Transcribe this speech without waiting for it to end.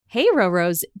Hey,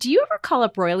 Roros, do you ever call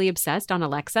up Royally Obsessed on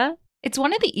Alexa? It's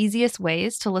one of the easiest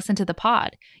ways to listen to the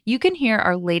pod. You can hear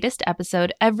our latest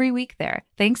episode every week there,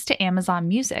 thanks to Amazon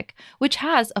Music, which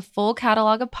has a full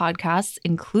catalog of podcasts,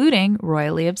 including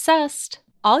Royally Obsessed.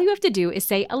 All you have to do is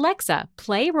say, Alexa,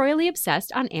 play Royally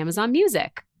Obsessed on Amazon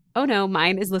Music. Oh no,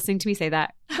 mine is listening to me say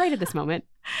that right at this moment.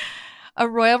 A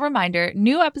royal reminder,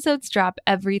 new episodes drop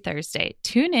every Thursday.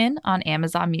 Tune in on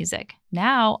Amazon Music.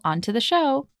 Now, on to the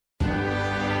show.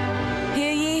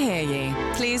 Hear ye.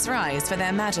 Please rise for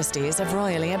their majesties of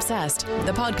Royally Obsessed,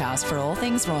 the podcast for all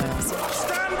things royals.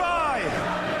 Stand by!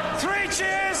 3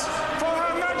 cheers for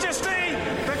Her Majesty,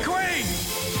 the Queen!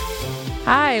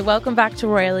 Hi, welcome back to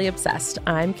Royally Obsessed.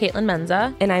 I'm Caitlin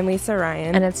Menza. And I'm Lisa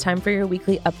Ryan. And it's time for your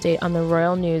weekly update on the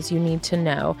royal news you need to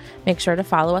know. Make sure to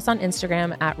follow us on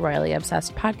Instagram at Royally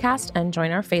Obsessed Podcast and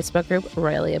join our Facebook group,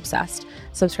 Royally Obsessed.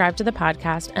 Subscribe to the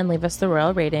podcast and leave us the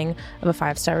royal rating of a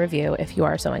 5-star review if you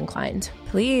are so inclined.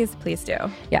 Please do.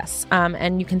 Yes.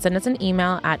 And you can send us an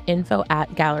email at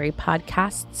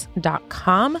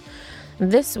info@gallerypodcasts.com.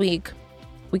 This week,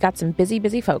 we got some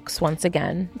busy folks once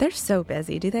again. They're so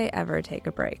busy. Do they ever take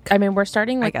a break? I mean, we're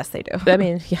starting with... I guess they do. I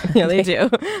mean, yeah, they do.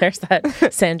 There's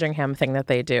that Sandringham thing that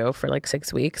they do for like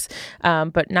 6 weeks,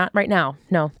 but not right now.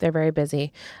 No, they're very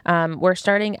busy. We're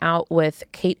starting out with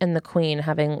Kate and the Queen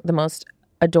having the most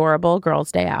adorable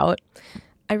girls' day out.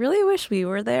 I really wish we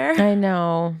were there. I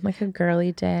know, like a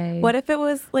girly day. What if it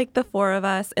was like the 4 of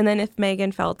us, and then if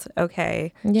Meghan felt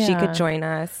okay, she could join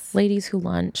us. Ladies who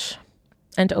lunch.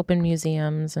 And open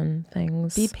museums and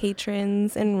things. Be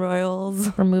patrons and royals.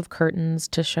 Remove curtains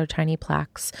to show tiny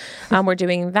plaques. We're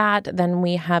doing that. Then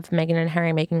we have Meghan and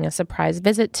Harry making a surprise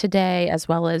visit today, as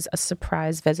well as a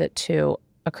surprise visit to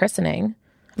a christening.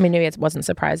 I mean, maybe it wasn't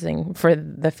surprising for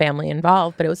the family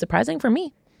involved, but it was surprising for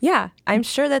me. Yeah, I'm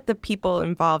sure that the people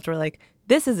involved were like,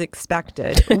 this is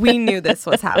expected. We knew this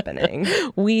was happening.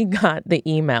 We got the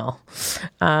email.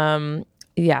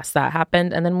 Yes, that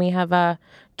happened. And then we have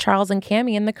Charles and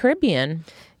Cammie in the Caribbean.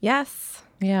 Yes.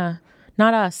 Yeah.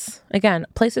 Not us. Again,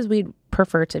 places we'd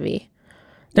prefer to be.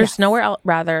 There's nowhere else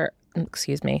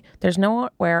there's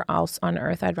nowhere else on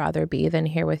earth I'd rather be than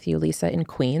here with you, Lisa, in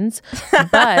Queens.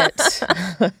 But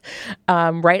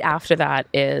right after that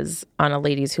is on a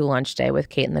ladies who lunch day with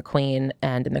Kate and the Queen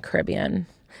and in the Caribbean.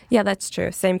 Yeah, that's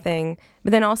true. Same thing.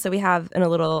 But then also we have a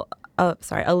little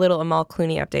Amal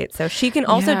Clooney update. So she can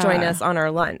also join us on our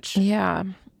lunch. Yeah.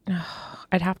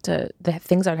 The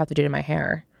things I'd have to do to my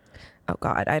hair. Oh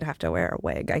God, I'd have to wear a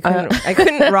wig. I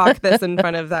couldn't rock this in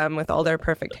front of them with all their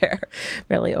perfect hair.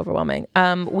 Really overwhelming.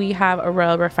 We have a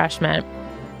royal refreshment.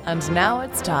 And now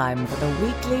it's time for the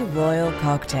weekly royal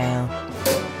cocktail.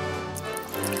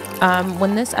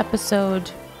 When this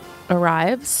episode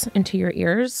arrives into your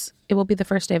ears, it will be the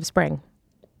first day of spring.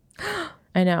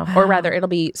 I know. Or rather, it'll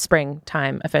be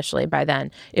springtime officially by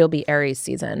then. It'll be Aries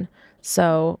season.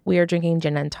 So we are drinking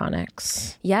gin and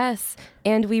tonics. Yes.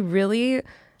 And we really,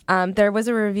 there was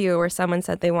a review where someone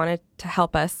said they wanted to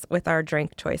help us with our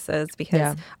drink choices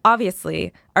because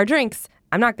obviously our drinks,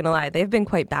 I'm not going to lie, they've been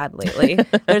quite bad lately.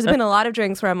 There's been a lot of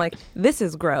drinks where I'm like, this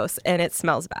is gross and it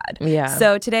smells bad. Yeah.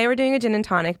 So today we're doing a gin and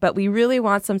tonic, but we really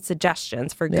want some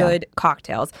suggestions for good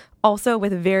cocktails. Also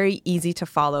with very easy to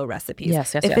follow recipes.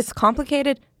 Yes. If it's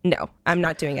complicated, no, I'm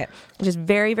not doing it. Just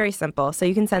very, very simple. So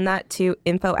you can send that to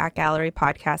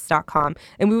info@gallerypodcast.com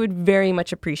and we would very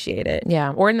much appreciate it.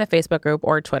 Yeah. Or in the Facebook group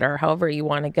or Twitter, however you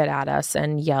want to get at us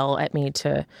and yell at me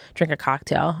to drink a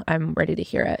cocktail. I'm ready to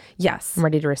hear it. Yes. I'm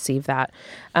ready to receive that.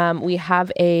 We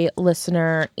have a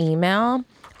listener email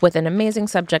with an amazing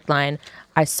subject line.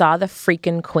 I saw the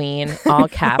freaking Queen, all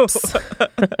caps.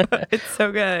 It's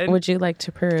so good. Would you like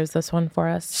to peruse this one for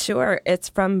us? Sure. It's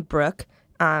from Brooke,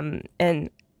 and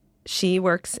she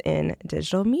works in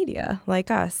digital media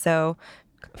like us. So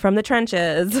from the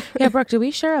trenches. Yeah, Brooke, do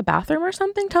we share a bathroom or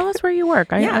something? Tell us where you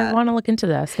work. I want to look into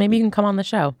this. Maybe you can come on the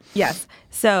show. Yes.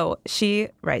 So she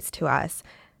writes to us.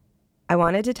 I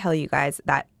wanted to tell you guys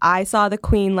that I saw the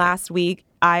Queen last week,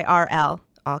 IRL.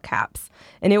 All caps.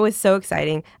 And it was so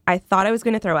exciting. I thought I was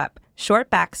going to throw up.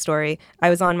 Short backstory. I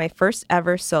was on my first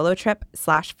ever solo trip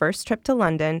 / first trip to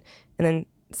London. And then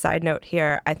side note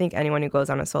here, I think anyone who goes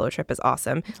on a solo trip is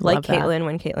awesome. Like Caitlin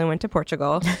when Caitlin went to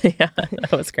Portugal. Yeah,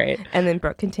 that was great. And then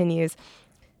Brooke continues.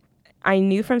 I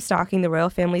knew from stalking the royal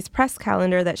family's press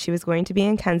calendar that she was going to be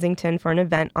in Kensington for an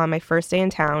event on my first day in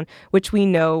town, which we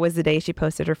know was the day she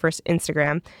posted her first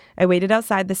Instagram. I waited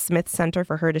outside the Smith Center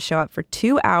for her to show up for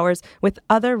 2 hours with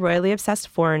other royally obsessed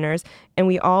foreigners, and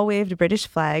we all waved British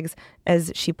flags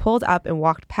as she pulled up and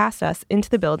walked past us into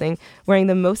the building wearing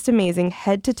the most amazing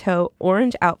head-to-toe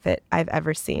orange outfit I've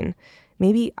ever seen.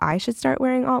 maybe I should start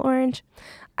wearing all orange.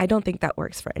 I don't think that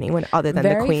works for anyone other than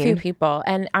Very the queen. few people.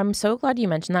 And I'm so glad you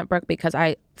mentioned that, Brooke, because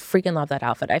I freaking love that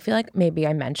outfit. I feel like maybe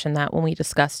I mentioned that when we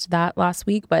discussed that last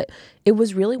week, but it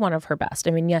was really one of her best.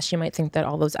 I mean, yes, you might think that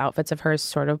all those outfits of hers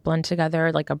sort of blend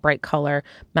together, like a bright color,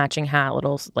 matching hat,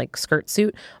 little like skirt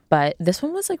suit. But this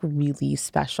one was like really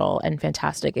special and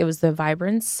fantastic. It was the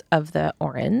vibrance of the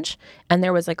orange, and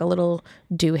there was like a little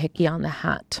doohickey on the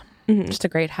hat. Just a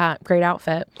great hat, great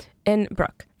outfit. And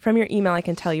Brooke, from your email, I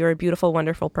can tell you're a beautiful,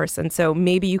 wonderful person. So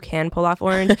maybe you can pull off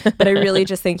orange, but I really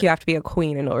just think you have to be a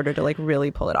queen in order to like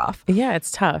really pull it off. Yeah,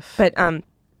 it's tough. But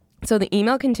so the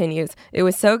email continues. It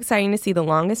was so exciting to see the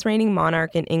longest reigning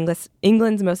monarch and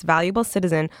England's most valuable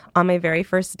citizen on my very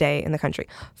first day in the country.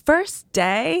 First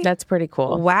day? That's pretty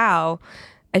cool. Wow.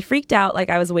 I freaked out like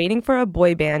I was waiting for a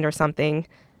boy band or something.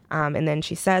 And then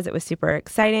she says it was super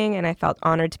exciting and I felt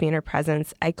honored to be in her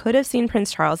presence. I could have seen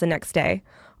Prince Charles the next day.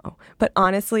 Oh, but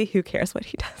honestly, who cares what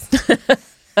he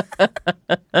does?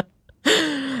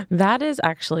 That is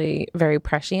actually very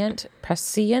prescient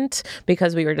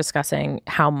because we were discussing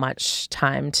how much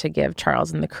time to give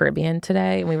Charles in the Caribbean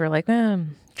today. And we were like,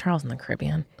 Charles in the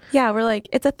Caribbean. Yeah, we're like,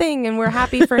 it's a thing and we're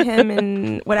happy for him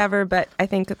and whatever. But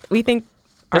we think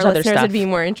There's our other listeners stuff. would be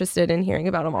more interested in hearing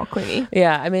about them all, Queenie.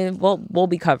 Yeah, I mean, we'll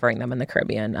be covering them in the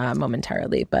Caribbean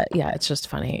momentarily. But yeah, it's just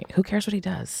funny. Who cares what he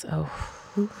does? Oh,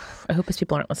 I hope his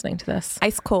people aren't listening to this.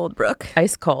 Ice cold, Brooke.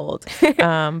 Ice cold.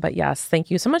 But yes, thank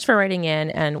you so much for writing in.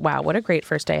 And wow, what a great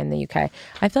first day in the UK.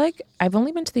 I feel like I've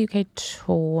only been to the UK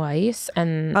twice.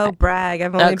 And Brag.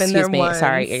 I've only been there excuse me. once.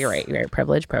 Sorry, you're right.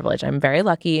 Privilege. I'm very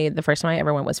lucky. The first time I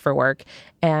ever went was for work,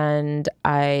 and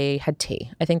I had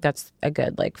tea. I think that's a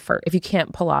good if you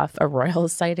can't pull off a royal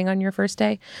sighting on your first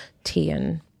day, tea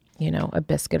and a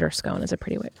biscuit or scone is a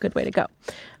pretty good way to go.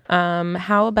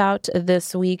 How about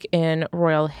this week in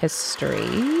royal history?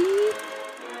 And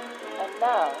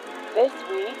now, this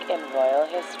week in royal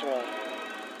history.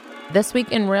 This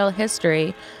week in royal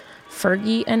history,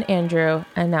 Fergie and Andrew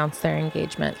announced their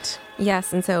engagement.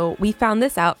 Yes, and so we found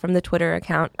this out from the Twitter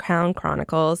account Crown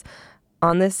Chronicles.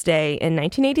 On this day in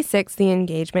 1986, the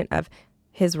engagement of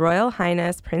His Royal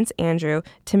Highness Prince Andrew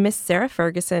to Miss Sarah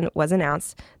Ferguson was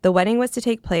announced. The wedding was to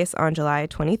take place on July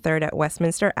 23rd at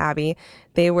Westminster Abbey.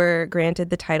 They were granted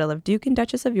the title of Duke and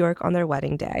Duchess of York on their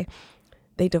wedding day.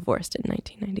 They divorced in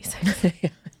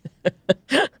 1996.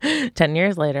 10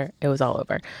 years later, it was all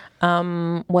over.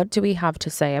 What do we have to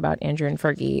say about Andrew and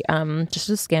Fergie? Just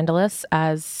as scandalous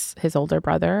as his older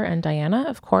brother and Diana,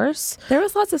 of course. There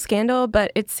was lots of scandal,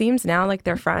 but it seems now like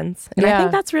they're friends. And I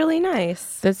think that's really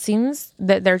nice. It seems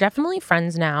that they're definitely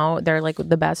friends now. They're like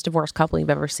the best divorced couple you've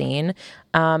ever seen.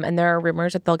 And there are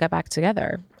rumors that they'll get back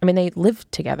together. I mean, they live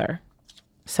together.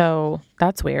 So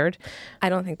that's weird. I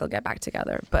don't think they'll get back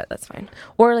together, but that's fine.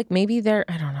 Or maybe they're,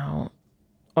 I don't know.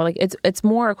 Or it's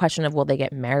more a question of will they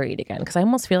get married again? Because I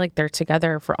almost feel like they're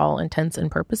together for all intents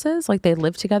and purposes. Like they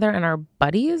live together and are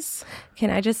buddies. Can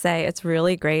I just say it's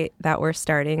really great that we're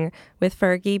starting with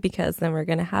Fergie because then we're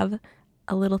going to have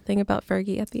a little thing about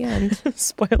Fergie at the end.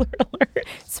 Spoiler alert.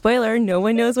 Spoiler, no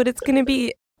one knows what it's going to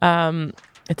be.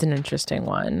 It's an interesting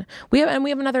one. We have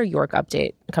another York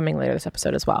update coming later this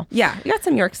episode as well. Yeah, we got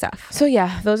some York stuff. So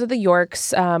yeah, those are the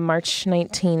Yorks, March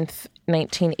 19th,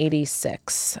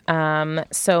 1986.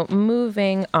 So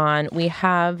moving on, we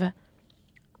have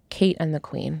Kate and the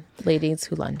Queen, Ladies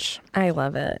Who Lunch. I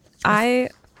love it. I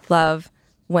love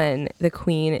when the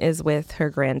Queen is with her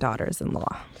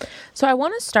granddaughters-in-law. So I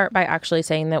want to start by actually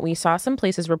saying that we saw some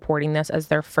places reporting this as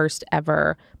their first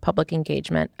ever public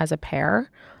engagement as a pair,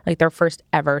 like their first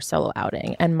ever solo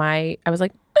outing. And I was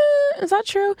like, is that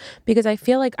true? Because I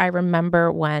feel like I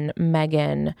remember when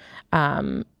Meghan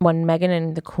and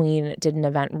the Queen did an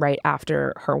event right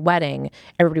after her wedding,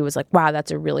 everybody was like, wow,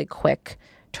 that's a really quick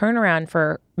turnaround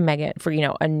for Meghan, for,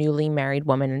 a newly married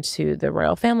woman into the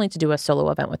royal family to do a solo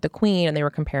event with the Queen. And they were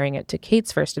comparing it to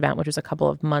Kate's first event, which was a couple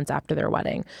of months after their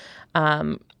wedding.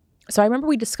 So I remember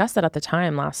we discussed that at the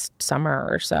time last summer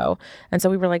or so. And so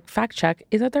we were like, fact check,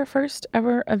 is that their first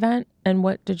ever event? And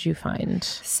what did you find?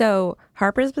 So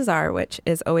Harper's Bazaar, which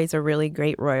is always a really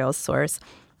great royal source,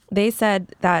 they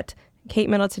said that Kate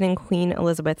Middleton and Queen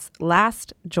Elizabeth's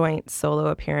last joint solo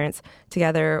appearance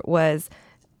together was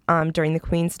during the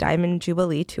Queen's Diamond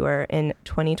Jubilee tour in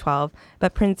 2012,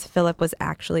 but Prince Philip was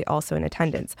actually also in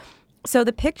attendance. So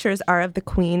the pictures are of the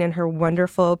Queen in her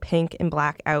wonderful pink and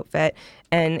black outfit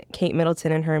and Kate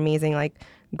Middleton in her amazing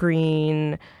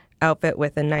green outfit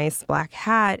with a nice black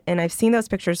hat. And I've seen those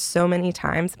pictures so many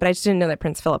times, but I just didn't know that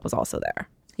Prince Philip was also there.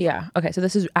 Yeah. Okay. So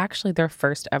this is actually their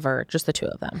first ever, just the two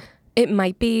of them. It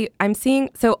might be. I'm seeing,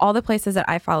 so all the places that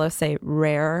I follow say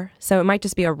rare. So it might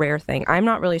just be a rare thing. I'm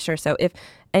not really sure. So if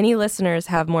any listeners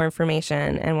have more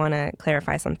information and want to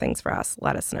clarify some things for us,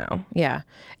 let us know. Yeah.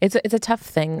 It's a tough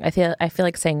thing. I feel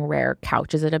like saying rare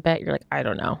couches it a bit. You're like, I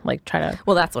don't know. Like try to.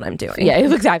 Well, that's what I'm doing. Yeah,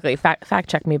 exactly. Fact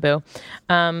check me, boo.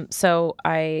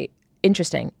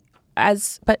 Interesting.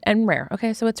 And rare.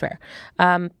 Okay, so it's rare.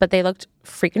 But they looked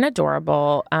freaking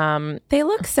adorable. They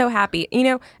look so happy.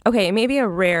 Okay, it may be a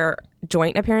rare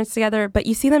joint appearance together, but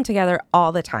you see them together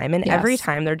all the time. And every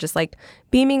time they're just like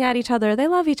beaming at each other. They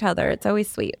love each other. It's always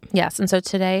sweet. Yes. And so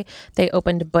today they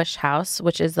opened Bush House,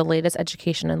 which is the latest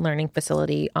education and learning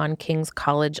facility on King's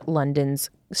College London's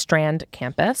Strand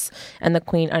campus. And the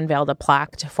Queen unveiled a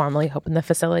plaque to formally open the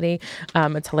facility.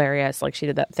 It's hilarious. Like she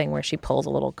did that thing where she pulls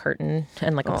a little curtain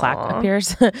and like a plaque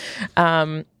appears.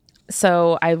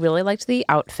 So I really liked the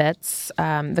outfits.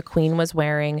 The Queen was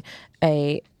wearing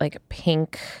a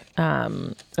pink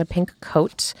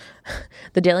coat.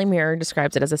 The Daily Mirror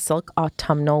describes it as a silk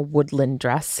autumnal woodland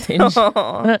dress with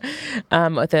a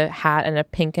hat and a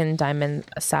pink and diamond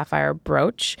sapphire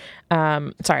brooch.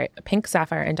 Pink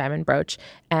sapphire and diamond brooch.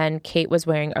 And Kate was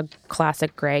wearing a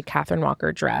classic gray Catherine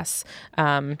Walker dress.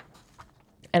 And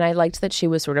I liked that she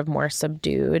was sort of more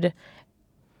subdued,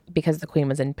 because the Queen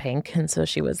was in pink, and so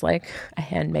she was like a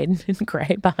handmaiden in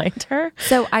gray behind her.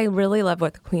 So I really love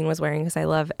what the Queen was wearing, because I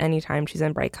love anytime she's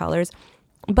in bright colors.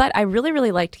 But I really,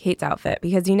 really liked Kate's outfit,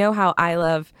 because you know how I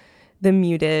love the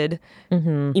muted,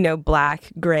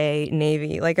 black, gray,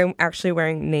 navy. Like I'm actually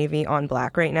wearing navy on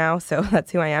black right now, so that's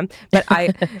who I am.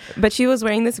 But she was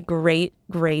wearing this great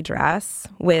gray dress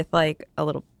with like a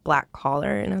little black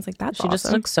collar, and I was like, that's awesome. She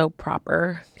just looks so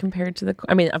proper compared to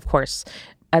I mean, of course,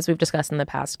 as we've discussed in the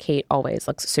past, Kate always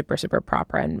looks super, super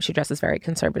proper, and she dresses very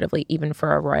conservatively, even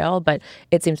for a royal, but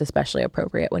it seems especially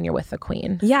appropriate when you're with the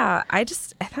Queen. Yeah, I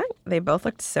thought they both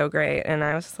looked so great, and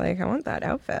I was just like, I want that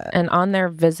outfit. And on their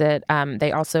visit,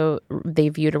 they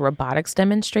viewed a robotics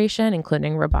demonstration,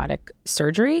 including robotic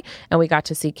surgery, and we got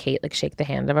to see Kate like shake the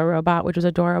hand of a robot, which was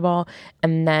adorable.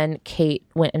 And then Kate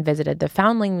went and visited the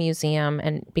Foundling Museum,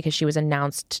 and because she was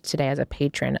announced today as a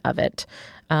patron of it.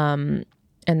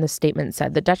 And the statement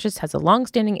said, the Duchess has a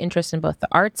longstanding interest in both the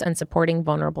arts and supporting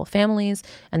vulnerable families,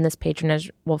 and this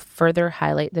patronage will further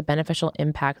highlight the beneficial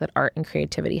impact that art and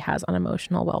creativity has on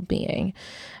emotional well-being.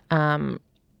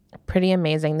 Pretty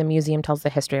amazing. The museum tells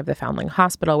the history of the Foundling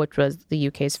Hospital, which was the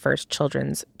UK's first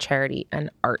children's charity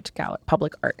and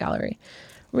public art gallery.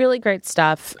 Really great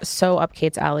stuff. So up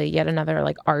Kate's alley. Yet another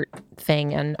like art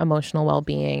thing and emotional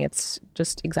well-being. It's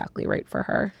just exactly right for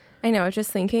her. I know. I was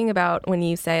just thinking about when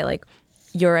you say like,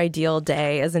 your ideal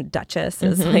day as a Duchess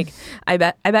is like, I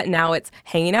bet now it's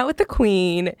hanging out with the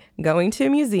Queen, going to a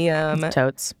museum.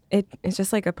 Totes. It's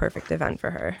just like a perfect event for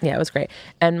her. Yeah, it was great.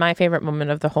 And my favorite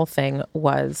moment of the whole thing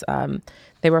was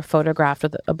they were photographed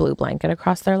with a blue blanket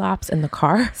across their laps in the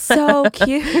car. So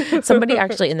cute. Somebody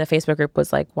actually in the Facebook group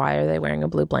was like, why are they wearing a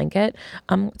blue blanket?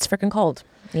 It's freaking cold,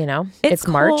 you know? It's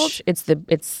March.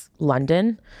 It's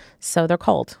London, so they're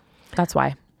cold. That's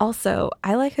why. Also,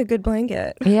 I like a good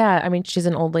blanket. Yeah, I mean, she's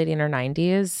an old lady in her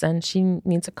 90s, and she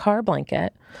needs a car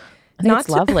blanket. I think it's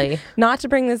lovely. Not to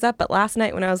bring this up, but last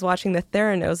night when I was watching the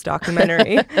Theranos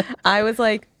documentary, I was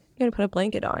like, I'm going to put a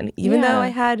blanket on. Even though I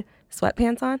had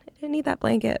sweatpants on, I didn't need that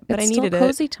blanket, but I needed it. It's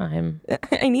cozy time.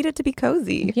 I need it to be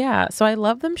cozy. Yeah, so I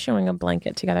love them showing a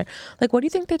blanket together. Like, what do you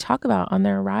think they talk about on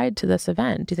their ride to this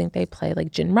event? Do you think they play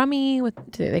like gin rummy?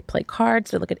 Do they play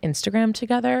cards? Do they look at Instagram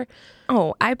together?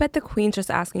 Oh, I bet the Queen's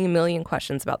just asking a million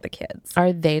questions about the kids.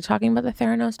 Are they talking about the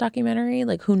Theranos documentary?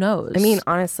 Like, who knows? I mean,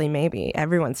 honestly, maybe.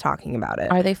 Everyone's talking about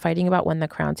it. Are they fighting about when The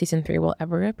Crown Season 3 will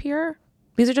ever appear?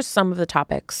 These are just some of the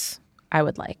topics I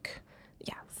would like.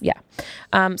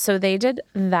 Yeah. So they did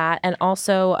that. And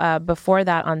also before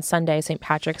that on Sunday, St.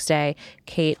 Patrick's Day,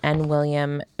 Kate and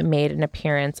William made an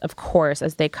appearance, of course,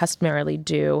 as they customarily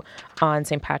do on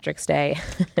St. Patrick's Day.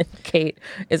 Kate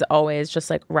is always just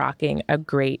like rocking a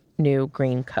great new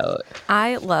green coat.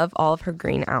 I love all of her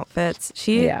green outfits.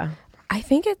 I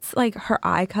think it's like her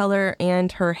eye color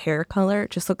and her hair color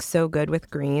just looks so good with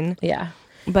green. Yeah.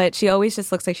 But she always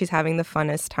just looks like she's having the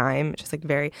funnest time. Just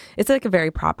like it's like a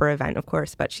very proper event, of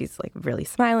course, but she's like really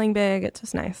smiling big. It's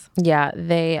just nice. Yeah,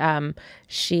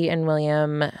 she and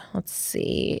William,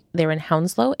 they were in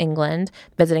Hounslow, England,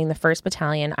 visiting the 1st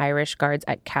Battalion Irish Guards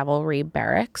at Cavalry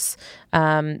Barracks.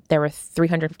 There were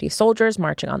 350 soldiers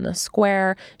marching on the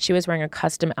square. She was wearing a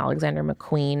custom Alexander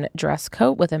McQueen dress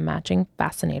coat with a matching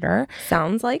fascinator.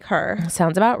 Sounds like her.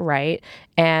 Sounds about right.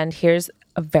 And here's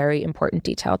a very important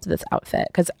detail to this outfit.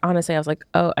 Because honestly, I was like,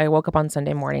 oh, I woke up on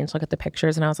Sunday morning to look at the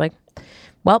pictures and I was like,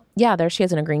 well, yeah, there she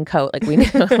is in a green coat. Like we knew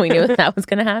that was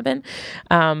going to happen.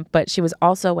 But she was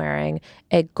also wearing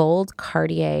a gold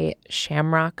Cartier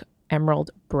shamrock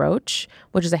emerald brooch,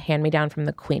 which is a hand-me-down from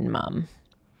the Queen mom,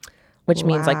 which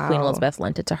means like Queen Elizabeth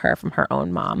lent it to her from her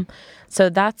own mom. So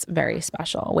that's very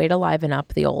special. Way to liven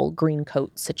up the old green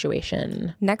coat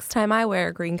situation. Next time I wear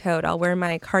a green coat, I'll wear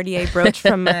my Cartier brooch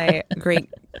from my great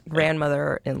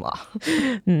grandmother-in-law.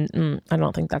 I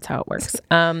don't think that's how it works.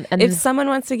 And if someone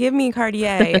wants to give me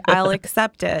Cartier, I'll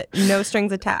accept it. No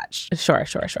strings attached. Sure.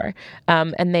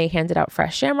 And they handed out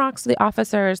fresh shamrocks to the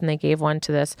officers, and they gave one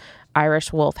to this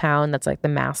Irish wolfhound that's like the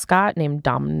mascot named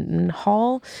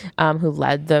Domhnall, who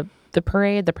led the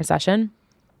procession.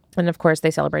 And of course,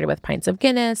 they celebrated with pints of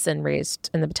Guinness and raised,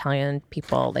 in the battalion,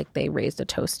 people, like they raised a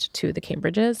toast to the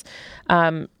Cambridges.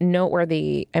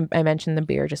 Noteworthy, I mentioned the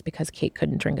beer just because Kate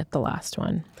couldn't drink it the last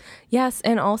one. Yes,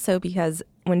 and also because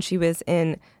when she was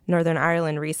in Northern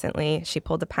Ireland recently, she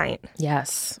pulled a pint.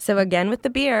 Yes. So again with the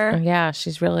beer. Yeah,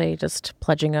 she's really just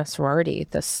pledging a sorority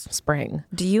this spring.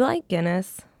 Do you like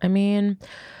Guinness? I mean,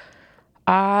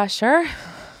 sure.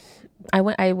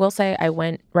 I will say I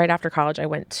went right after college. I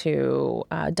went to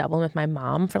Dublin with my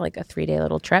mom for like a 3-day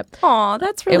little trip. Aw,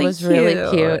 that's really cute. It was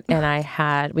really cute.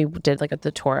 And we did like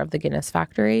the tour of the Guinness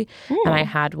factory and I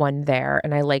had one there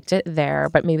and I liked it there.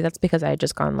 But maybe that's because I had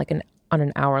just gone like on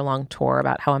an hour-long tour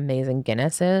about how amazing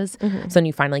Guinness is. So then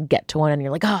you finally get to one and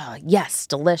you're like, oh, yes,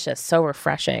 delicious, so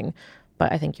refreshing.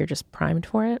 But I think you're just primed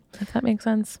for it, if that makes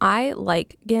sense. I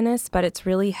like Guinness, but it's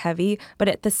really heavy. But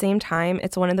at the same time,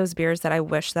 it's one of those beers that I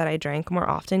wish that I drank more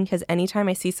often because anytime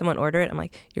I see someone order it, I'm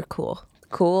like, you're cool.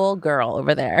 Cool girl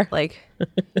over there. Like,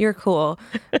 you're cool.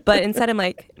 But instead I'm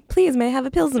like, please, may I have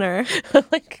a Pilsner?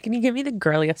 Like, can you give me the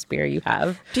girliest beer you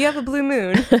have? Do you have a Blue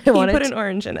Moon? Can you put an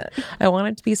orange in it? I want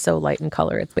it to be so light in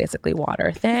color. It's basically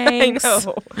water. Thanks.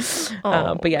 I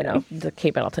know. But yeah, no, the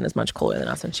Kate Middleton is much cooler than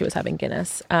us when she was having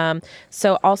Guinness.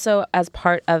 So also as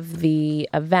part of the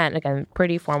event, again,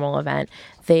 pretty formal event,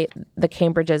 the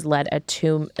Cambridges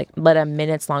led a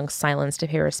minutes-long silence to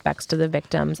pay respects to the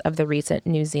victims of the recent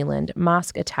New Zealand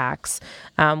mosque attacks.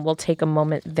 We'll take a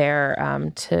moment there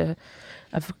to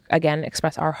again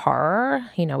express our horror.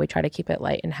 You know, we try to keep it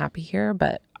light and happy here,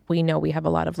 but we know we have a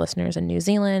lot of listeners in New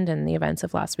Zealand, and the events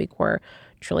of last week were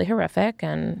truly horrific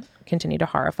and continue to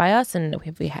horrify us. And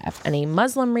if we have any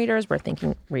Muslim listeners, we're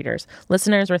thinking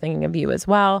of you as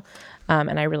well.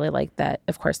 And I really like that,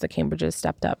 of course, the Cambridges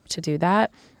stepped up to do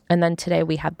that. And then today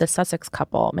we had the Sussex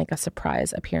couple make a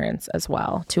surprise appearance as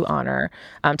well to honor,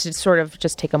 to sort of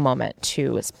just take a moment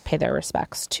to pay their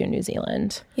respects to New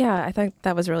Zealand. Yeah, I think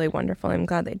that was really wonderful. I'm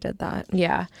glad they did that.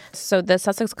 Yeah. So the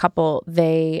Sussex couple,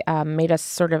 they made a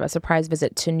sort of a surprise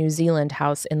visit to New Zealand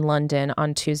House in London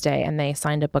on Tuesday, and they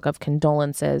signed a book of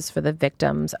condolences for the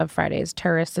victims of Friday's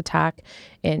terrorist attack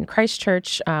in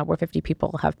Christchurch, where 50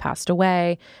 people have passed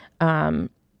away.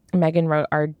 Meghan wrote,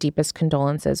 "Our deepest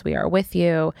condolences. We are with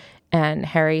you." And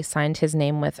Harry signed his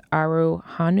name with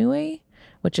Aruhanui,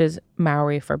 which is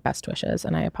Maori for best wishes.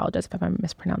 And I apologize if I'm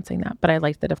mispronouncing that. But I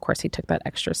like that, of course, he took that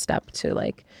extra step to,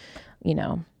 like, you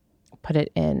know, put it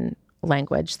in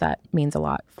language that means a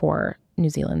lot for New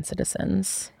Zealand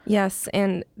citizens. Yes.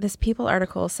 And this People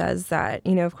article says that,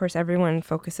 you know, of course, everyone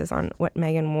focuses on what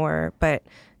Meghan wore, but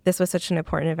this was such an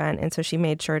important event, and so she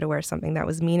made sure to wear something that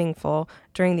was meaningful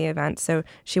during the event. So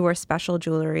she wore special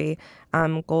jewelry,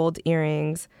 gold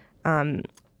earrings that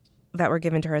were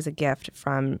given to her as a gift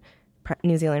from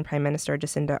New Zealand Prime Minister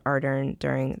Jacinda Ardern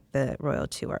during the royal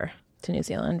tour to New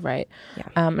Zealand, right? Yeah.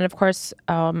 And of course,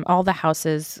 all the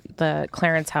houses, the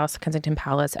Clarence House, Kensington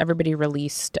Palace, everybody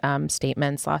released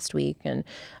statements last week, and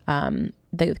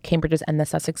the Cambridges and the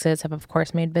Sussexes have, of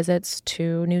course, made visits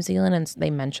to New Zealand, and they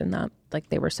mentioned that, like,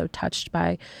 they were so touched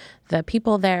by the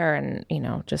people there, and, you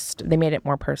know, just they made it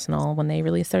more personal when they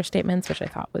released their statements, which I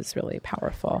thought was really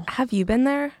powerful. Have you been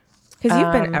there? Because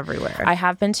you've been everywhere. I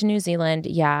have been to New Zealand,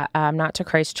 yeah, not to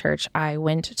Christchurch. I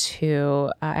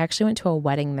actually went to a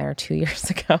wedding there 2 years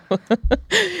ago.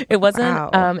 It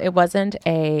wasn't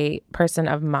a person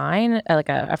of mine, like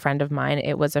a friend of mine.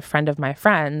 It was a friend of my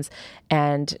friend's,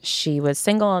 and she was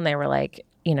single, and they were like,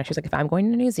 you know, she was like, if I'm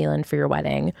going to New Zealand for your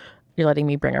wedding, you're letting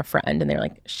me bring a friend. And they were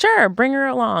like, sure, bring her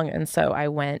along. And so I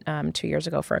went 2 years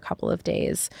ago for a couple of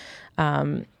days.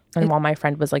 And while my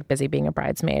friend was, like, busy being a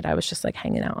bridesmaid, I was just, like,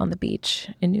 hanging out on the beach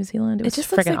in New Zealand. It was just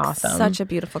freaking awesome. Such a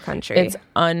beautiful country. It's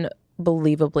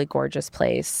unbelievably gorgeous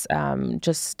place.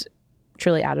 Just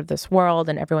truly out of this world,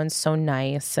 and everyone's so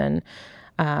nice. And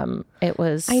It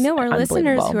was I know our listeners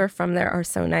unbelievable. who are from there are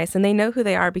so nice, and they know who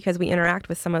they are because we interact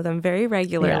with some of them very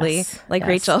regularly, Yes, like yes.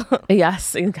 Rachel.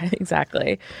 Yes,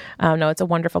 exactly. No, it's a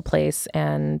wonderful place,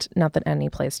 and not that any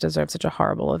place deserves such a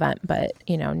horrible event, but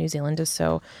New Zealanders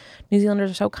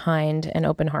are so kind and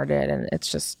open-hearted, and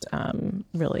it's just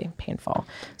really painful.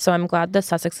 So I'm glad the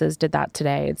Sussexes did that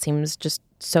today. It seems just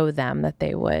so them that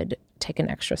they would take an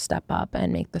extra step up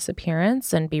and make this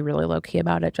appearance and be really low-key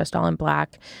about it, just all in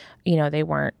black. They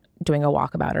weren't doing a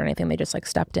walkabout or anything. They just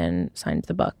stepped in, signed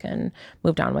the book, and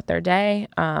moved on with their day.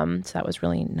 So that was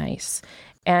really nice.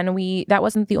 And that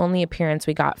wasn't the only appearance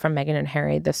we got from Meghan and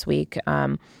Harry this week.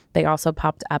 They also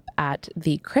popped up at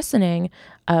the christening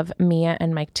of Mia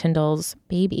and Mike Tyndall's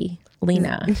baby,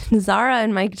 Lena. Zara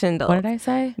and Mike Tyndall. What did I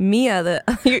say? Mia.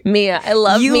 Mia. I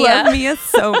love you Mia. love Mia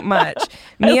so much.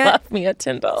 I love Mia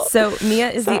Tyndall. So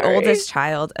Mia is the Sorry. oldest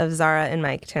child of Zara and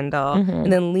Mike Tyndall,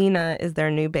 and then Lena is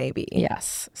their new baby.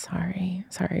 Yes. Sorry,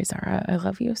 Zara. I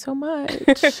love you so much.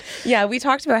 Yeah, we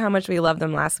talked about how much we love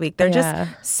them last week. They're just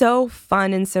so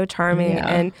fun and so charming. Yeah.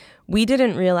 And we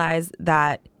didn't realize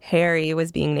that Harry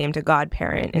was being named a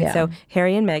godparent. And so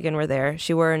Harry and Meghan were there.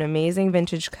 She wore an amazing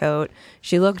vintage coat.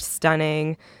 She looked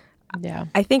stunning. Yeah.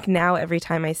 I think now every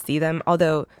time I see them,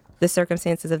 although the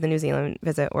circumstances of the New Zealand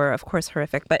visit were, of course,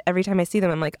 horrific, but every time I see them,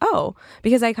 I'm like, oh,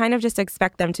 because I kind of just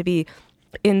expect them to be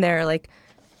in their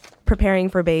preparing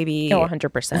for baby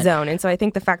 100%. zone. And so I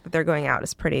think the fact that they're going out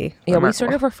is pretty remarkable. We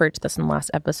sort of referred to this in the last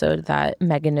episode that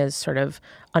Meghan is sort of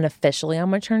unofficially on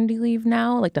maternity leave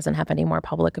now, doesn't have any more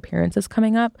public appearances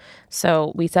coming up.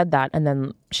 So we said that, and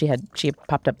then she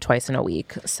popped up twice in a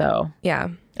week. So yeah.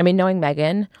 I mean, knowing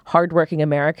Meghan, hardworking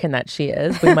American that she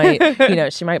is, we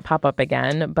might, she might pop up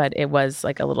again. But it was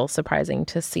a little surprising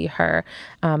to see her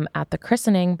at the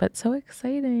christening, but so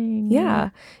exciting. Yeah.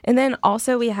 And then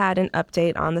also we had an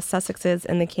update on the Sussexes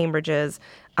and the Cambridges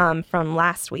from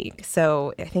last week.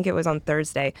 So I think it was on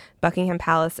Thursday. Buckingham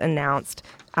Palace announced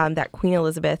that Queen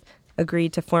Elizabeth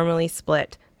agreed to formally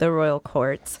split the royal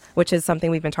courts, which is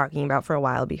something we've been talking about for a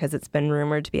while because it's been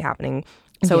rumored to be happening.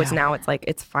 So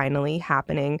it's finally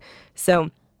happening. So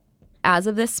as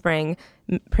of this spring,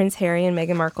 Prince Harry and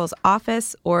Meghan Markle's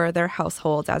office, or their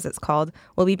households as it's called,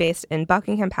 will be based in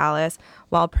Buckingham Palace,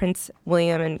 while Prince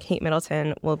William and Kate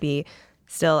Middleton will be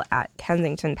still at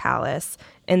Kensington Palace.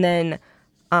 And then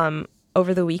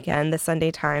over the weekend, the Sunday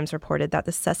Times reported that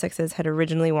the Sussexes had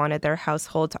originally wanted their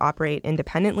household to operate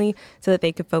independently so that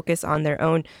they could focus on their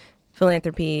own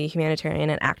philanthropy, humanitarian,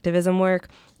 and activism work.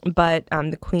 But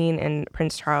the Queen and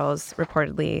Prince Charles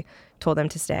reportedly told them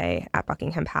to stay at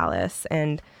Buckingham Palace.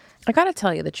 And I got to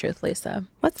tell you the truth, Lisa.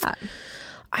 what's that?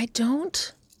 I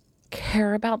don't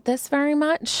care about this very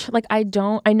much. I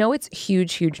know it's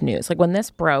huge news. When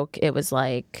this broke, it was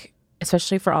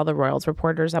especially for all the Royals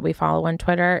reporters that we follow on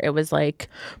Twitter, it was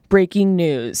breaking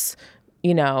news.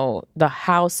 The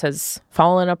house has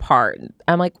fallen apart.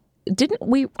 I'm like,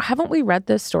 haven't we read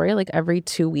this story every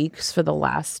 2 weeks for the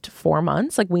last 4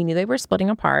 months? We knew they were splitting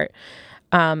apart.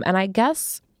 And I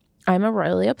guess I'm a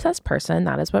royally obsessed person.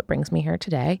 That is what brings me here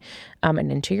today,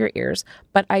 and into your ears.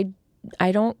 But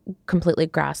I don't completely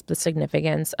grasp the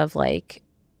significance of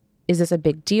is this a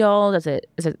big deal? Does it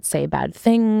say bad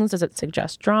things? Does it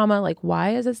suggest drama?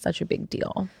 Why is it such a big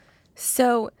deal?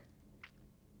 So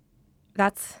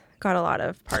that's got a lot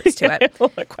of parts to it. A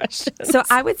lot of questions. So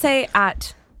I would say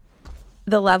at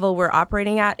the level we're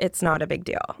operating at, it's not a big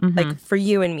deal. Mm-hmm. For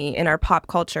you and me in our pop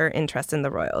culture interest in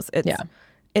the royals,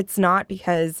 it's not,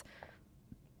 because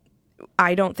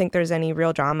I don't think there's any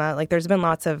real drama. There's been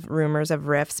lots of rumors of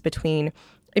rifts between,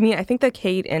 I think the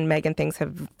Kate and Meghan things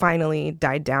have finally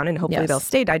died down, and hopefully they'll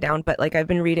stay died down. But I've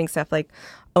been reading stuff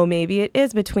oh, maybe it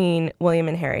is between William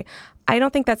and Harry. I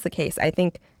don't think that's the case. I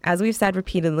think, as we've said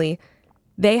repeatedly,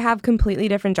 they have completely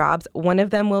different jobs. One of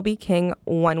them will be king,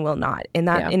 one will not. And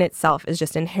that in itself is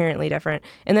just inherently different.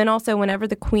 And then also, whenever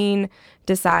the Queen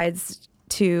decides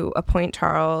to appoint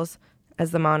Charles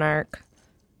as the monarch,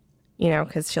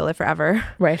 because she'll live forever.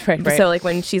 Right. So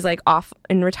when she's off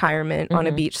in retirement on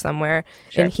a beach somewhere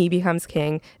and he becomes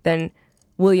king, then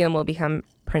William will become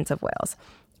Prince of Wales.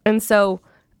 And so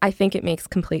I think it makes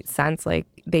complete sense.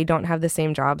 They don't have the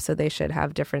same job, so they should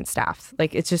have different staffs.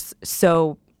 It's just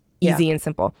so easy and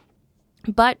simple.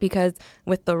 But because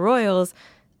with the royals,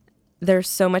 there's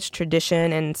so much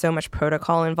tradition and so much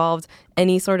protocol involved,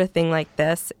 any sort of thing like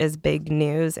this is big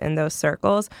news in those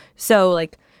circles. So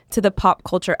to the pop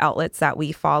culture outlets that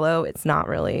we follow, it's not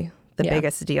really the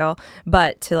biggest deal.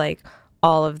 But to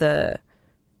all of the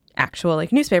actual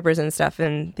newspapers and stuff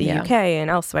in the UK and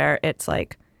elsewhere, it's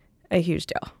a huge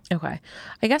deal. Okay.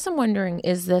 I guess I'm wondering,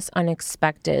 is this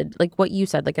unexpected? Like what you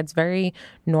said, like it's very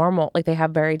normal. Like they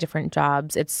have very different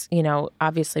jobs. It's,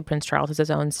 obviously Prince Charles has his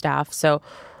own staff. So,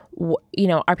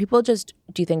 are people just,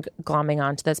 do you think, glomming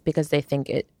onto this because they think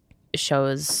it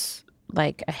shows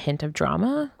like a hint of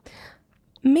drama?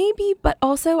 Maybe, but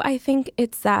also I think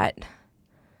it's that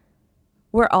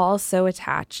we're all so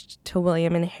attached to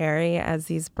William and Harry as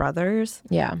these brothers.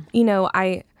 Yeah.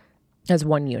 As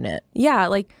one unit. Yeah,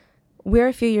 like we're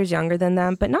a few years younger than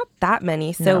them, but not that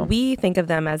many. So we think of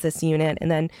them as this unit,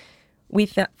 and then we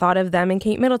thought of them and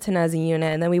Kate Middleton as a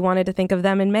unit, and then we wanted to think of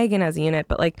them and Meghan as a unit.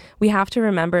 But like we have to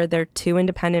remember they're two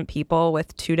independent people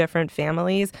with two different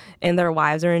families, and their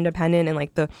wives are independent, and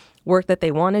like the work that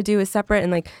they want to do is separate.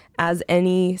 And like as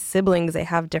any siblings, they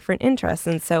have different interests.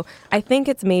 And so I think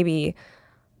it's maybe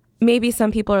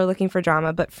some people are looking for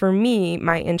drama, but for me,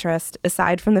 my interest,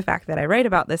 aside from the fact that I write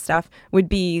about this stuff, would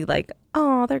be like,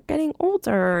 oh, they're getting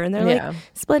older and they're like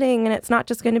splitting, and it's not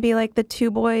just going to be like the two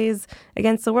boys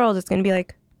against the world. It's going to be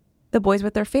like the boys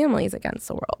with their families against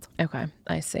the world. Okay,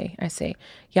 I see.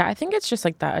 Yeah, I think it's just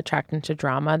like that attraction to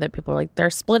drama that people are like, they're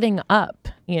splitting up,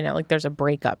 like there's a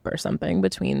breakup or something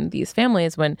between these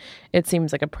families when it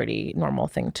seems like a pretty normal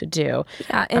thing to do.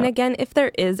 Yeah, and again, if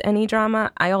there is any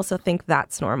drama, I also think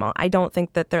that's normal. I don't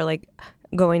think that they're like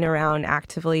going around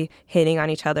actively hating on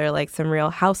each other like some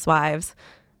Real Housewives,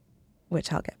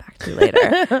 which I'll get back to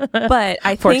later. But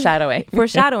I think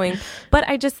foreshadowing. But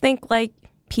I just think like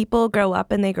people grow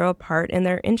up and they grow apart and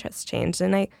their interests change.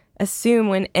 And I assume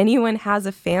when anyone has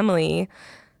a family,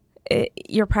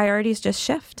 your priorities just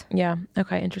shift. Yeah.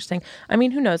 Okay. Interesting. I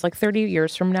mean, who knows? Like 30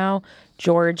 years from now,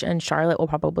 George and Charlotte will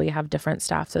probably have different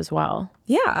staffs as well.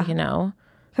 Yeah.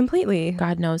 Completely.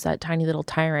 God knows that tiny little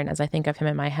tyrant, as I think of him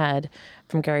in my head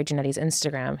from Gary Genetti's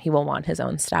Instagram, he will want his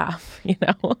own staff,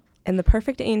 And the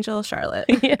perfect angel, Charlotte.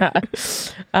 Yeah.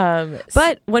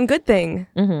 But one good thing.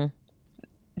 Mm-hmm.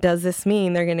 Does this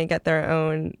mean they're going to get their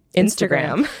own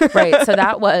Instagram? Right. So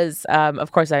that was,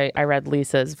 of course, I read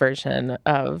Lisa's version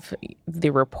of the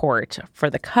report for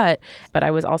the cut, but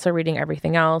I was also reading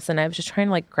everything else, and I was just trying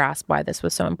to like grasp why this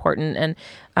was so important.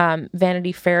 And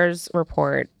Vanity Fair's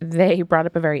report, they brought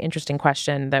up a very interesting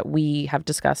question that we have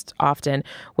discussed often,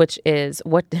 which is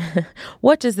what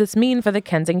does this mean for the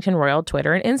Kensington Royal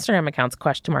Twitter and Instagram accounts? ?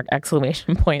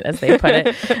 Exclamation point, as they put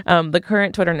it. The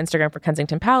current Twitter and Instagram for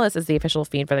Kensington Palace is the official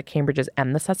feed for the Cambridges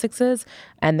and the Sussexes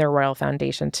and their royal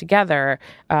foundation together.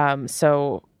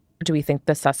 So do we think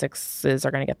the Sussexes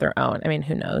are going to get their own? I mean,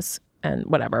 who knows? And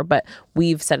whatever. But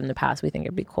we've said in the past, we think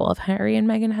it'd be cool if Harry and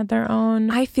Meghan had their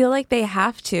own. I feel like they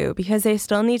have to, because they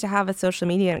still need to have a social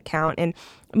media account. And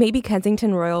maybe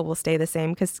Kensington Royal will stay the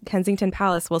same because Kensington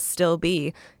Palace will still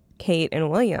be Kate and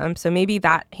William. So maybe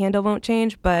that handle won't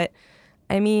change. But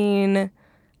I mean,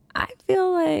 I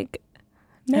feel like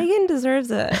Meghan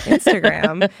deserves an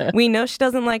Instagram. We know she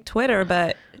doesn't like Twitter,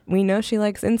 but we know she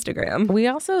likes Instagram. We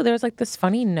also, there's like this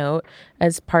funny note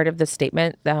as part of the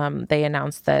statement. They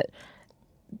announced that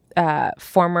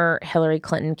former Hillary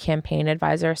Clinton campaign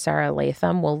advisor Sarah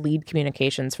Latham will lead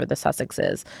communications for the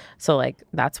Sussexes. So like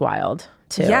that's wild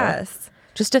too. Yes.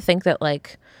 Just to think that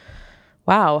like,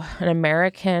 wow, an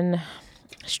American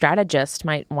strategist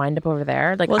might wind up over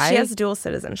there. Like, well, she has dual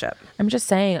citizenship. I'm just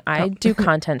saying, I do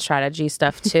content strategy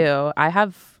stuff too. I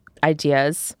have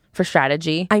ideas for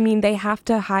strategy. I mean, they have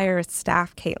to hire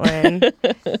staff, Caitlin.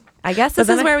 I guess this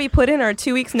is where we put in our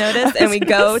 2 weeks notice and we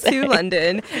go to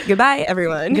London. Goodbye,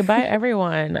 everyone. Goodbye,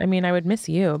 everyone. I mean, I would miss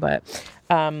you, but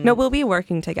no, we'll be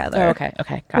working together. Oh,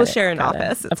 okay. We'll share an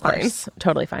office. It's fine. Course.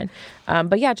 Totally fine.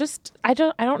 But yeah, just I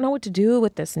don't know what to do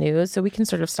with this news, so we can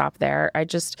sort of stop there.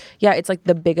 It's like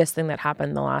the biggest thing that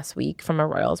happened the last week from a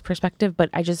Royals perspective, but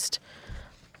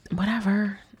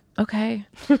whatever. Okay.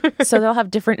 So they'll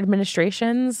have different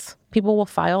administrations. People will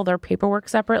file their paperwork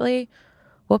separately.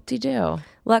 Whoop-de-doo.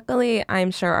 Luckily,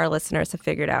 I'm sure our listeners have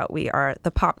figured out we are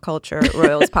the Pop Culture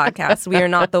Royals podcast. We are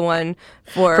not the one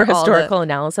for historical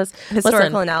analysis.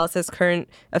 Analysis, current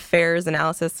affairs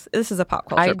analysis. This is a pop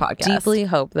culture podcast. I deeply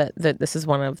hope that this is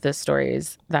one of the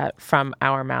stories that from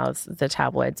our mouths the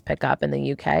tabloids pick up in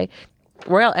the UK.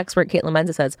 Royal expert Caitlin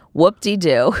Menza says,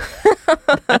 whoop-de-doo.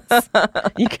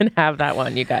 You can have that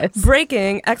one, you guys.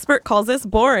 Breaking, expert calls this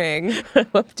boring.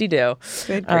 Whoop-de-doo.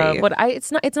 Good grief. But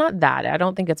it's not that. I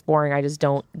don't think it's boring. I just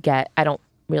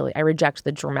I reject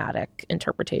the dramatic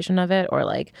interpretation of it, or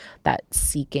like that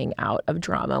seeking out of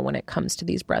drama when it comes to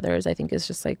these brothers. I think is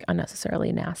just like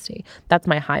unnecessarily nasty. That's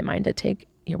my high-minded take.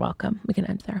 You're welcome. We can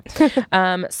end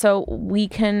there. So we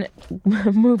can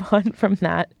move on from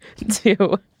that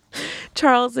to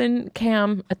Charles and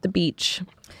Cam at the beach.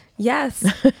 Yes.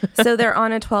 So they're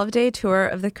on a 12-day tour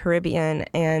of the Caribbean,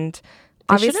 and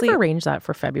They obviously, should have arranged that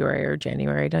for February or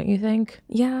January, don't you think?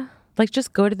 yeah. Like,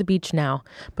 just go to the beach now.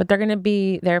 But they're going to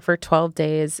be there for 12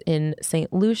 days in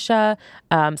St. Lucia,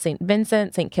 St.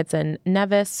 Vincent, St. Kitts and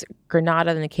Nevis,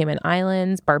 Grenada, and the Cayman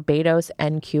Islands, Barbados,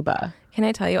 and Cuba. Can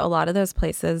I tell you, a lot of those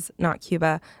places, not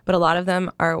Cuba, but a lot of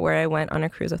them are where I went on a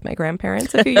cruise with my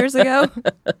grandparents a few years ago.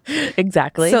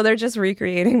 Exactly. So they're just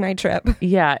recreating my trip.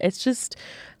 Yeah, it's just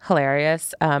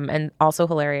hilarious. And also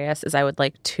hilarious is I would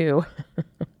like to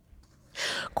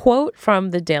quote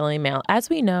from the Daily Mail. As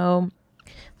we know,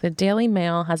 the Daily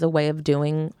Mail has a way of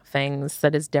doing things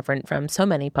that is different from so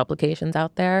many publications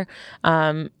out there.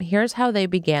 Here's how they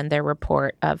began their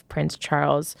report of Prince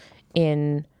Charles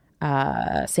in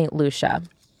St. Lucia.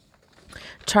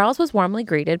 Charles was warmly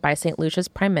greeted by St. Lucia's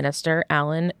Prime Minister,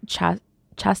 Alan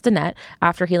Chastanet,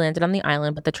 after he landed on the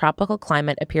island, but the tropical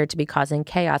climate appeared to be causing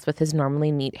chaos with his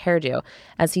normally neat hairdo.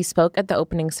 As he spoke at the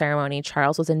opening ceremony,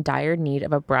 Charles was in dire need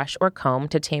of a brush or comb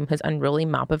to tame his unruly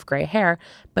mop of gray hair,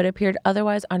 but appeared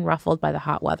otherwise unruffled by the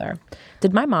hot weather.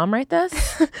 Did my mom write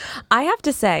this? I have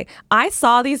to say, I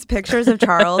saw these pictures of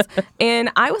Charles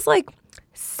and I was like,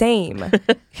 same.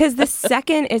 Because the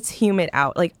second it's humid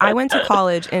out, like I went to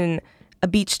college in a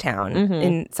beach town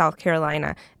in South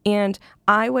Carolina, and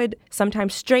I would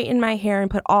sometimes straighten my hair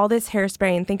and put all this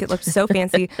hairspray and think it looked so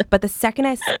fancy. But the second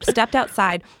I stepped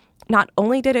outside, not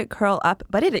only did it curl up,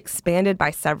 but it expanded by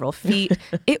several feet.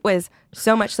 It was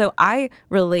so much. So I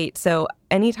relate. So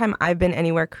anytime I've been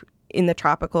anywhere in the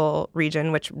tropical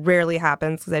region, which rarely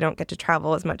happens because I don't get to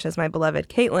travel as much as my beloved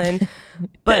Caitlin,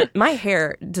 but my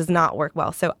hair does not work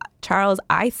well. So Charles,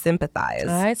 I sympathize.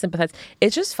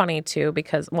 It's just funny too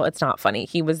because, well, it's not funny.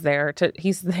 He's there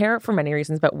for many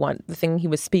reasons, but the thing he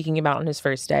was speaking about on his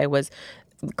first day was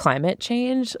climate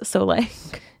change. So like,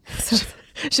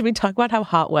 should we talk about how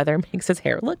hot weather makes his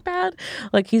hair look bad?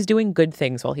 Like, he's doing good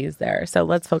things while he's there. So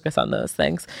let's focus on those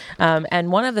things.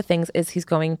 And one of the things is he's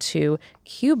going to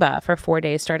Cuba for 4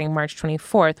 days starting March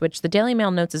 24th, which the Daily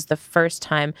Mail notes is the first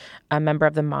time a member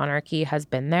of the monarchy has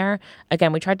been there.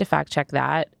 Again, we tried to fact check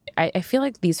that. I feel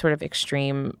like these sort of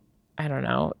extreme, I don't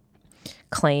know,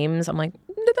 claims, I'm like,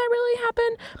 did that really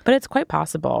happen? But it's quite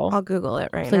possible. I'll Google it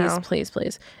right now. Please.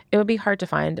 It would be hard to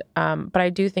find. But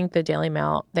I do think the Daily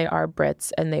Mail, they are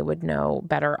Brits and they would know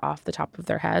better off the top of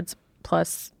their heads.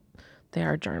 Plus, they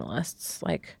are journalists.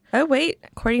 Like, oh, wait.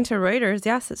 According to Reuters,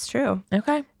 yes, it's true.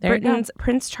 Okay. There Britain's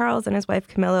Prince Charles and his wife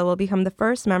Camilla will become the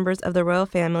first members of the royal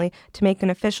family to make an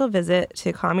official visit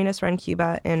to communist-run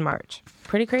Cuba in March.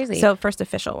 Pretty crazy. So first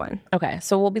official one. Okay.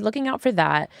 So we'll be looking out for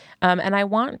that. And I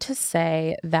want to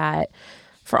say that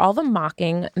for all the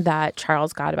mocking that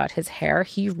Charles got about his hair,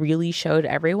 he really showed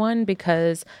everyone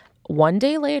because one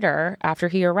day later, after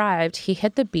he arrived, he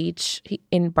hit the beach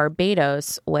in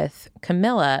Barbados with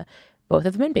Camilla, both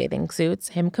of them in bathing suits,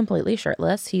 him completely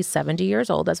shirtless. He's 70 years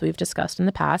old, as we've discussed in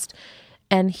the past,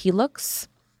 and he looks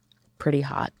pretty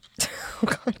hot.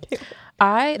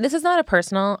 This is not a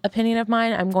personal opinion of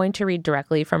mine. I'm going to read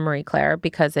directly from Marie Claire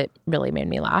because it really made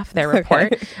me laugh, their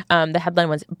report. Okay. The headline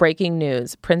was, "Breaking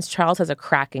news, Prince Charles has a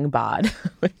cracking bod."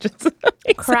 Which is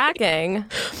cracking.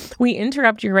 "We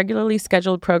interrupt your regularly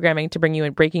scheduled programming to bring you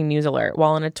a breaking news alert.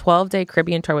 While on a 12-day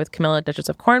Caribbean tour with Camilla, Duchess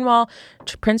of Cornwall,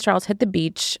 Prince Charles hit the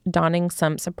beach donning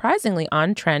some surprisingly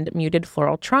on-trend muted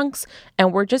floral trunks.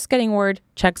 And we're just getting word,"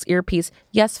 checks earpiece,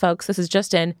 "yes, folks, this is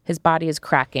just in. His body is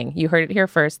cracking. You heard it here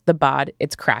first. The bod,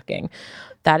 it's cracking."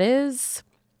 That is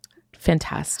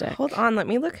fantastic. Hold on. Let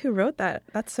me look who wrote that.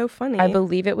 That's so funny. I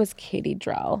believe it was Katie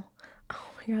Drell. Oh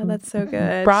my God, that's so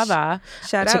good. Brava.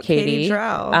 Shout out Katie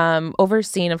Drell.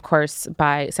 Overseen, of course,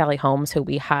 by Sally Holmes, who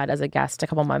we had as a guest a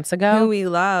couple months ago. Who we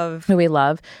love.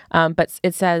 But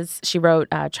it says, she wrote,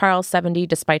 "Charles, 70,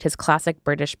 despite his classic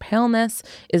British paleness,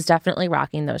 is definitely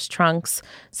rocking those trunks.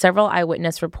 Several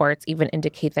eyewitness reports even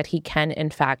indicate that he can, in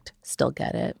fact, still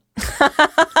get it."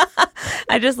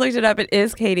 I just looked it up. It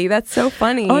is Katie. That's so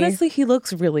funny. Honestly, he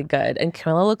looks really good. And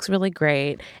Camilla looks really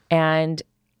great. And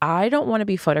I don't want to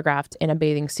be photographed in a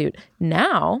bathing suit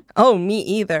now. Oh, me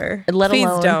either. Please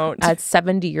alone don't. At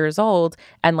 70 years old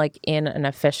and like in an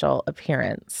official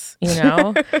appearance, you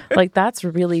know? Like, that's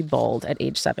really bold at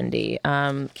age 70.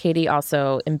 Katie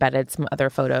also embedded some other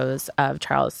photos of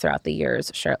Charles throughout the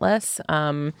years shirtless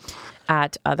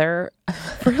at other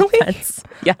events.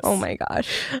 Yes. Oh my gosh.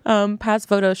 Past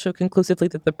photos show conclusively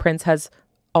that the prince has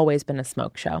always been a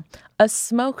smoke show. A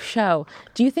smoke show.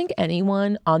 Do you think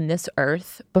anyone on this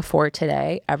earth before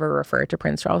today ever referred to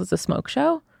Prince Charles as a smoke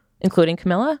show? including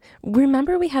Camilla,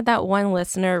 Remember we had that one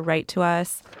listener write to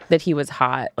us? that he was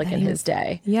hot, like in his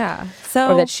day. Yeah.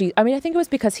 So Or that I think it was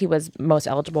because he was most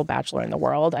eligible bachelor in the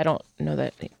world. I don't know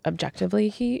that objectively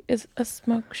he is a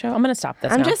smoke show. I'm going to stop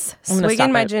this I'm now. just I'm gonna swigging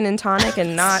stop my it. gin and tonic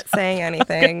and not saying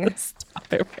anything.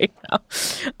 Stop it right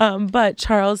now. But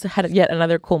Charles had yet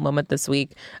another cool moment this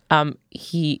week.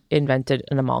 He invented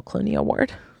an Amal Clooney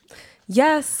Award.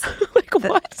 Yes. Like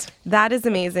what? That is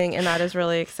amazing, and that is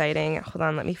really exciting. Hold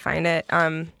on, let me find it.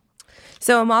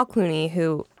 So Amal Clooney,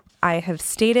 who I have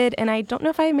stated, and I don't know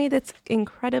if I made this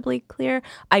incredibly clear,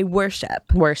 I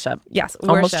worship. Worship. Yes,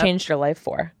 Almost worship. changed your life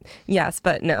for. Yes,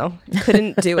 but no,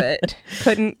 couldn't do it.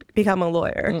 Couldn't become a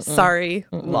lawyer. Sorry,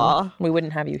 law. We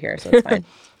wouldn't have you here, so it's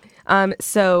fine.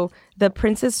 So the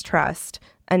Prince's Trust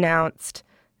announced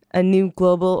a new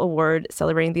global award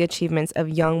celebrating the achievements of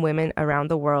young women around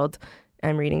the world.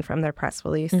 I'm reading from their press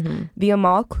release. The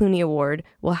Amal Clooney Award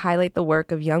will highlight the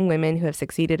work of young women who have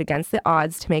succeeded against the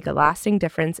odds to make a lasting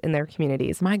difference in their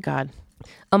communities. My God.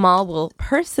 Amal will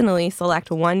personally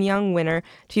select one young winner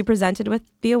to be presented with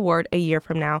the award a year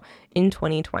from now in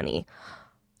 2020.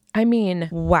 I mean,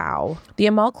 Wow. the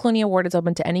Amal Clooney Award is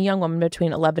open to any young woman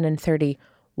between 11 and 30.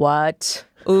 What?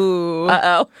 Ooh.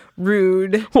 Uh-oh.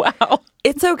 Rude. Wow.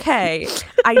 It's okay.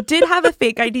 I did have a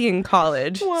fake ID in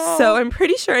college, so I'm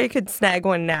pretty sure I could snag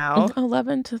one now.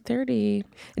 11 to 30.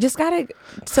 I just gotta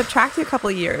subtract a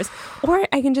couple of years. Or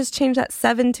I can just change that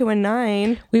 7 to a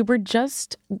 9.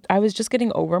 I was just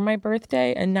getting over my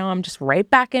birthday, and now I'm just right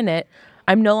back in it.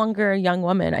 I'm no longer a young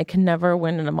woman. I can never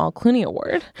win an Amal Clooney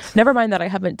Award. Never mind that I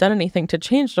haven't done anything to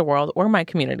change the world or my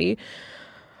community.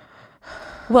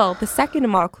 Well, the second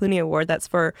Amal Clooney Award, that's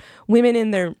for women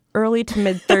in their early to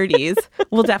mid 30s,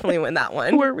 will definitely win that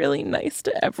one. We're really nice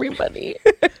to everybody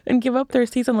and give up their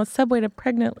seats on the subway to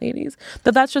pregnant ladies.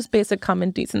 But that's just basic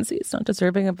common decency. It's not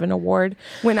deserving of an award.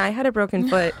 When I had a broken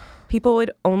foot, people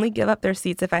would only give up their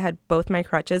seats if I had both my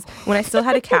crutches. When I still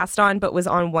had a cast on but was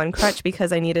on one crutch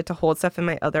because I needed to hold stuff in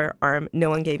my other arm, no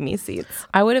one gave me seats.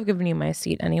 I would have given you my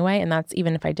seat anyway, and that's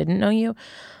even if I didn't know you.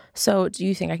 So do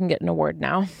you think I can get an award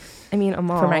now? I mean,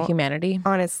 Amal, for my humanity?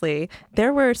 Honestly,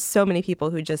 there were so many people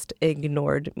who just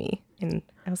ignored me. And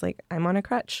I was like, I'm on a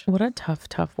crutch. What a tough,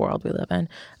 tough world we live in.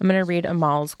 I'm going to read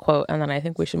Amal's quote, and then I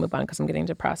think we should move on because I'm getting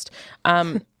depressed.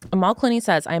 Amal Clooney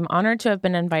says, I am honored to have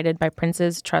been invited by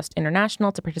Prince's Trust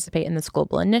International to participate in this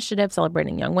global initiative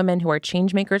celebrating young women who are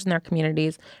change makers in their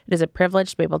communities. It is a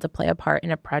privilege to be able to play a part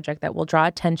in a project that will draw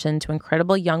attention to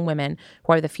incredible young women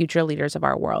who are the future leaders of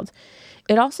our world.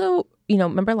 It also,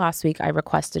 remember last week I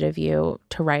requested of you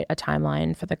to write a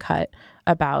timeline for The Cut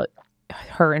about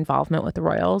her involvement with the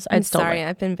Royals.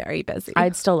 I've been very busy.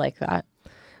 I'd still like that.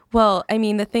 Well, I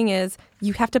mean, the thing is,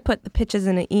 you have to put the pitches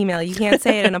in an email. You can't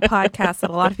say it in a podcast that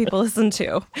a lot of people listen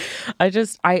to.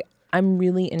 I'm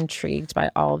really intrigued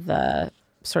by all the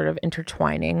sort of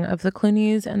intertwining of the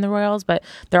Clooneys and the Royals, but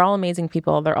they're all amazing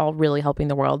people. They're all really helping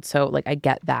the world. So I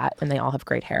get that. And they all have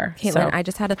great hair. Caitlin, I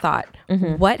just had a thought.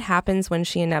 Mm-hmm. What happens when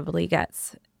she inevitably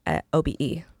gets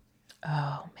OBE?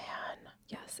 Oh, man.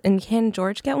 Yes. And can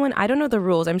George get one? I don't know the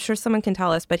rules. I'm sure someone can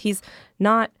tell us, but he's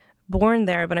not born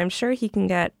there, but I'm sure he can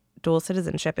get dual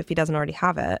citizenship if he doesn't already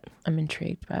have it. I'm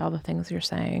intrigued by all the things you're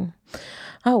saying.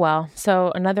 Oh, well.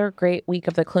 So another great week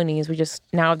of the Clooneys.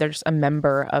 Now they're just a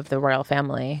member of the royal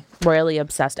family. Royally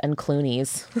obsessed and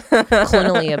Clooneys.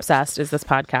 Cloonily obsessed is this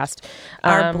podcast.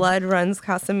 Our blood runs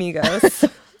Casamigos.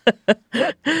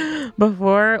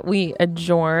 Before we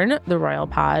adjourn the royal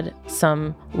pod,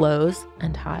 some lows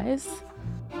and highs.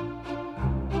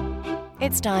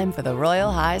 It's time for the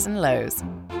royal highs and lows. Do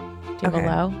you have a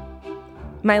low?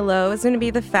 My low is going to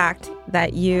be the fact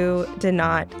that you did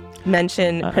not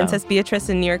mention Princess Beatrice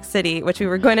in New York City, which we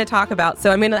were going to talk about.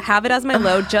 So I'm going to have it as my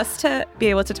low just to be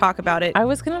able to talk about it. I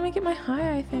was going to make it my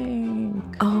high, I think.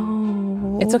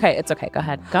 Oh. It's okay. It's okay. Go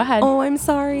ahead. Oh, I'm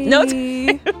sorry. No, it's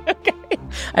okay.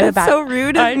 That's so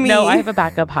rude of me. No, I have a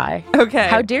backup high. Okay.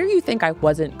 How dare you think I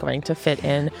wasn't going to fit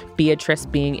in Beatrice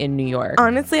being in New York?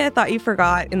 Honestly, I thought you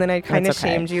forgot, and then I kind of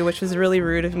shamed you, which was really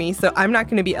rude of me. So I'm not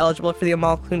going to be eligible for the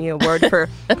Amal Clooney Award for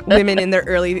women in their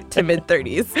early to mid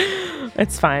 30s.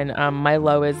 It's fine. My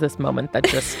low is this moment that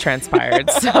just transpired.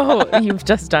 So you've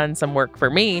just done some work for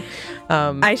me.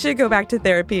 I should go back to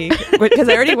therapy because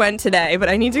I already went today, but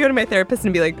I need to go to my therapist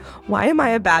and be like, why am I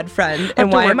a bad friend?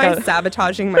 And why am I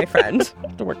sabotaging my friend? I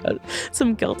have to work out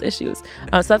some guilt issues.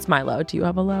 So that's my low. Do you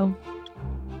have a low?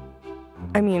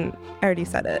 I mean, I already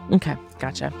said it. Okay,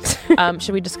 gotcha.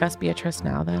 Should we discuss Beatrice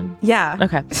now then? Yeah.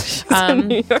 Okay.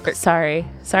 New York. Sorry,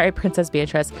 Princess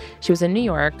Beatrice. She was in New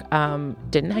York,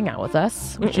 didn't hang out with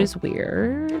us, which is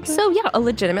weird. So yeah, a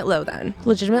legitimate low then.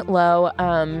 Legitimate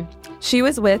low. She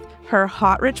was with her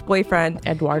hot rich boyfriend,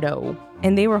 Eduardo.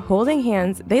 and they were holding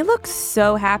hands. They look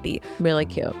so happy. Really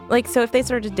cute. Like, so if they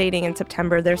started dating in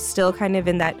September, they're still kind of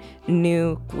in that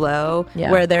new glow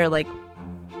where they're like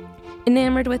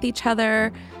enamored with each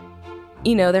other.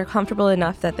 You know, they're comfortable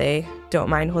enough that they don't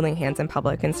mind holding hands in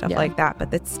public and stuff like that,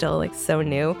 but it's still like so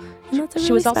new. And that's a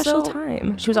really special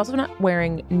time. She was also not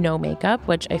wearing no makeup,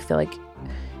 which I feel like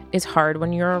is hard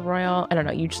when you're a royal. I don't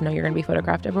know, you just know you're going to be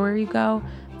photographed everywhere you go.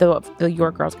 The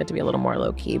York girls get to be a little more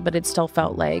low-key, but it still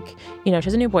felt like, you know, she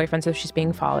has a new boyfriend, so she's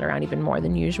being followed around even more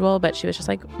than usual, but she was just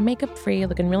like makeup-free,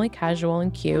 looking really casual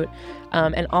and cute.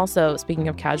 And also, speaking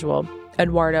of casual,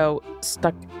 Eduardo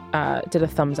did a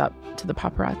thumbs up to the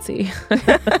paparazzi.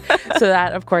 So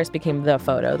that, of course, became the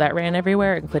photo that ran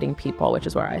everywhere, including People, which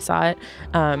is where I saw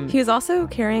it. He was also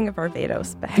carrying a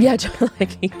Barbados bag. Yeah,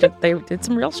 they did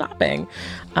some real shopping.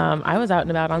 I was out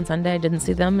and about on Sunday. I didn't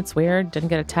see them. It's weird. Didn't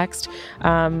get a text.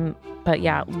 But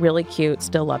yeah, really cute.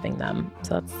 Still loving them.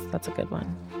 So that's a good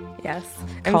one. Yes.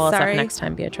 Call us up next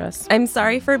time, Beatrice. I'm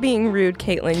sorry for being rude,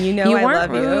 Caitlin. You know I love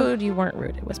rude. You weren't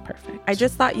rude. It was perfect. I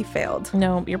just thought you failed.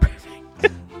 No, you're perfect.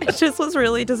 I just was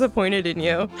really disappointed in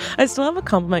you. I still have a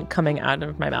compliment coming out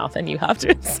of my mouth, and you have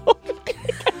to insult me.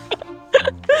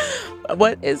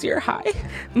 What is your high?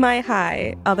 My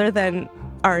high, other than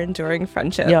our enduring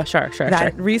friendship. Yeah, sure.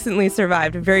 That recently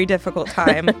survived a very difficult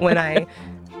time when I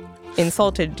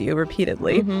insulted you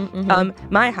repeatedly.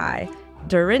 My high,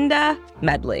 Dorinda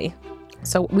Medley.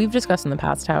 So we've discussed in the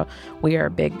past how we are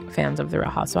big fans of the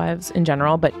Real Housewives in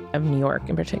general, but of New York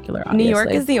in particular, obviously. New York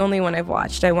is the only one I've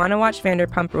watched. I want to watch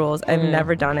Vanderpump Rules. I've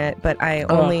never done it, but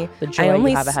the joy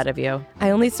you have ahead of you. I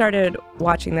only started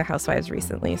watching The Housewives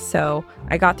recently, so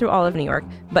I got through all of New York.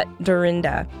 But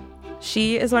Dorinda,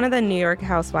 she is one of the New York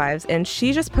housewives, and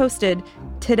she just posted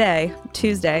today,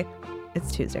 Tuesday.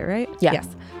 It's Tuesday, right? Yeah. Yes.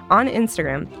 On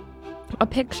Instagram, a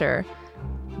picture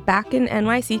back in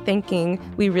NYC thinking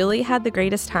we really had the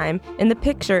greatest time. And the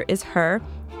picture is her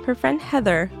friend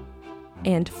Heather,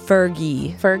 and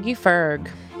Fergie. Ferg.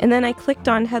 And then I clicked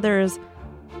on Heather's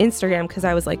Instagram because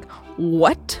I was like,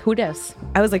 what? Who dis?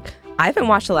 I was like, I haven't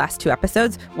watched the last 2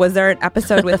 episodes. Was there an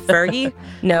episode with Fergie?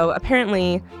 No,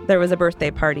 apparently there was a birthday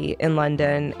party in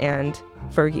London and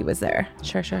Fergie was there.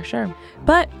 Sure.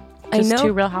 But just I know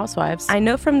 2 Real Housewives. I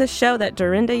know from the show that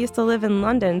Dorinda used to live in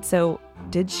London, so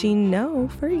did she know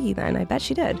Fergie then? I bet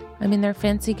she did. I mean, they're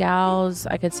fancy gals.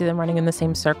 I could see them running in the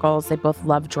same circles. They both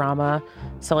love drama.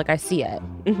 So, like, I see it.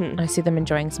 I see them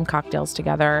enjoying some cocktails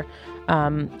together.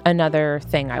 Another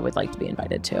thing I would like to be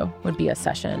invited to would be a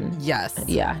session. Yes.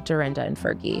 Yeah, Dorinda and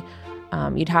Fergie.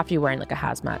 You'd have to be wearing, like, a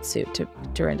hazmat suit.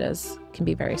 Dorinda's can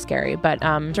be very scary. But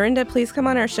Dorinda, please come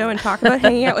on our show and talk about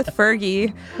hanging out with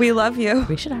Fergie. We love you.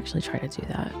 We should actually try to do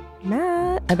that.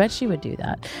 Matt. I bet she would do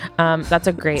that. That's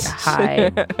a great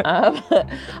high.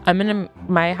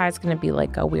 My high is gonna be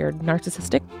like a weird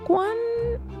narcissistic one.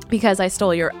 Because I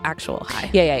stole your actual high.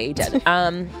 Yeah, you did.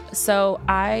 So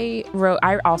I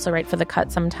also write for The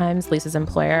Cut sometimes, Lisa's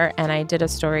employer, and I did a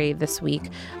story this week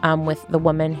with the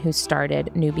woman who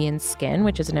started Nubian Skin,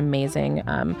 which is an amazing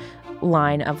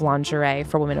line of lingerie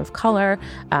for women of color.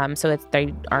 So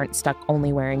they aren't stuck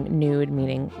only wearing nude,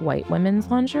 meaning white women's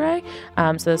lingerie.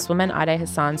 So this woman, Ade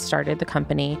Hassan, started the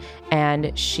company,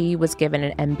 and she was given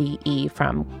an MBE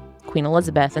from Queen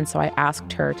Elizabeth, and so I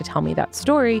asked her to tell me that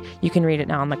story. You can read it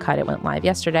now on The Cut. It went live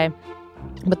yesterday.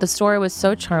 But the story was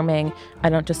so charming. I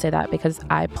don't just say that because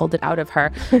I pulled it out of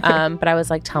her. But I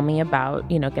was like, tell me about,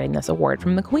 getting this award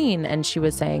from the Queen. And she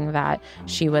was saying that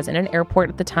she was in an airport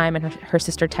at the time, and her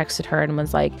sister texted her and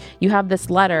was like, you have this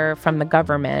letter from the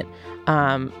government.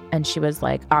 And she was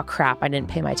like, oh crap, I didn't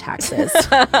pay my taxes.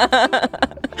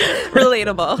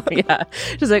 Relatable. Yeah.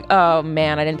 She's like, oh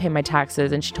man, I didn't pay my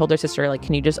taxes. And she told her sister, like,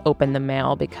 can you just open the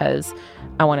mail because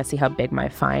I want to see how big my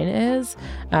fine is.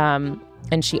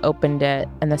 And she opened it,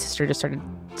 and the sister just started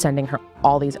sending her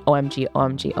all these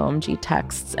OMG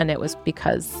texts. And it was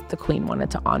because the Queen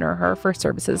wanted to honor her for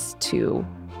services to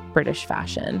British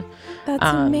fashion. That's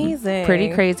amazing. Pretty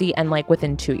crazy. And like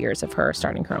within 2 years of her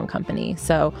starting her own company.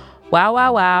 So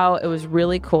wow. It was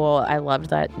really cool. I loved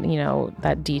that,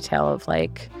 that detail of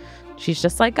like, she's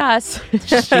just like us.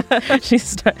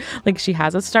 She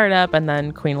has a startup, and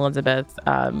then Queen Elizabeth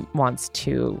wants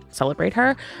to celebrate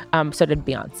her. So did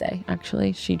Beyonce,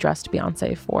 actually. She dressed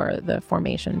Beyonce for the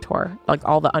Formation tour. Like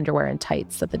all the underwear and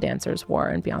tights that the dancers wore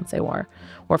and Beyonce wore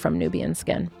were from Nubian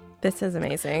Skin. This is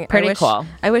amazing. Pretty cool.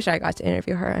 I wish I got to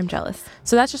interview her. I'm jealous.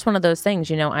 So that's just one of those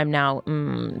things, I'm now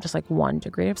just like 1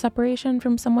 degree of separation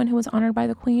from someone who was honored by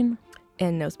the Queen.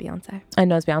 And knows Beyonce. And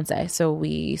knows Beyonce. So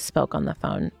we spoke on the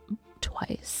phone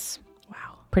twice.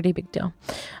 Wow. Pretty big deal.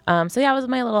 So yeah, it was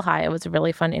my little high. It was a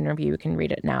really fun interview. You can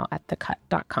read it now at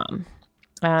thecut.com.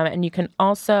 And you can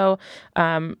also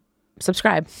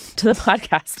subscribe to the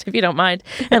podcast if you don't mind,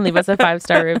 and leave us a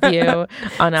 5-star review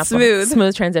on Apple.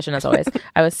 Smooth transition as always.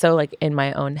 I was so like in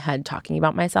my own head talking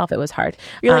about myself. It was hard.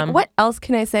 You're like, what else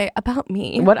can I say about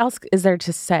me? What else is there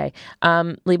to say?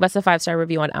 Leave us a 5-star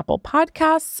review on Apple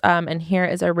Podcasts. And here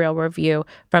is a real review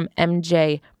from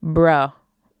MJ Bro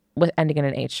with ending in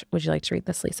an H. Would you like to read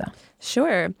this, Lisa?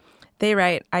 Sure. They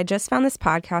write, I just found this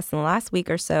podcast in the last week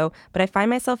or so, but I find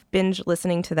myself binge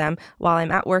listening to them while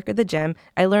I'm at work or the gym.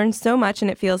 I learned so much and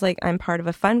it feels like I'm part of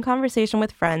a fun conversation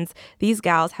with friends. These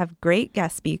gals have great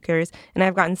guest speakers and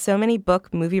I've gotten so many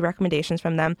book, movie recommendations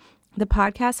from them. The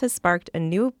podcast has sparked a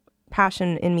new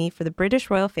passion in me for the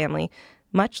British royal family.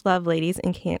 Much love, ladies,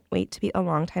 and can't wait to be a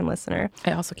longtime listener.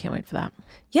 I also can't wait for that.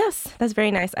 Yes, that's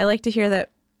very nice. I like to hear that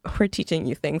we're teaching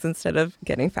you things instead of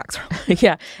getting facts wrong.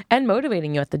 Yeah. And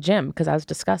motivating you at the gym, because as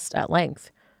discussed at length,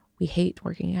 we hate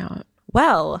working out.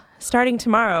 Well, starting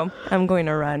tomorrow, I'm going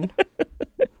to run.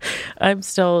 I'm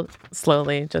still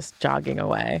slowly just jogging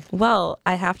away. Well,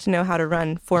 I have to know how to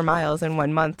run 4 miles in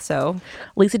 1 month, so.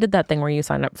 Lisa did that thing where you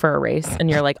sign up for a race and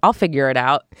you're like, I'll figure it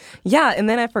out. Yeah, and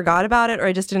then I forgot about it or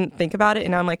I just didn't think about it.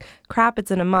 And now I'm like, crap,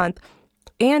 it's in a month.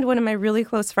 And one of my really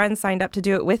close friends signed up to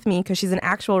do it with me because she's an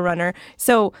actual runner.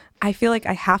 So I feel like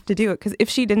I have to do it because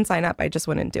if she didn't sign up, I just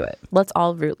wouldn't do it. Let's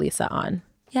all root Lisa on.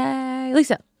 Yay.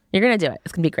 Lisa, you're going to do it.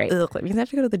 It's going to be great. Ugh, that means I have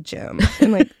to go to the gym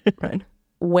and run.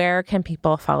 Where can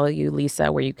people follow you,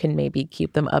 Lisa, where you can maybe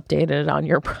keep them updated on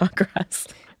your progress?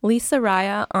 Lisa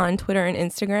Raya on Twitter and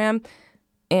Instagram.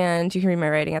 And you can read my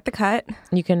writing at The Cut.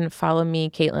 You can follow me,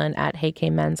 Caitlin, at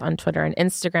HeyKMens on Twitter and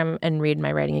Instagram, and read my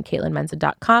writing at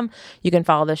CaitlinMenza.com. You can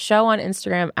follow the show on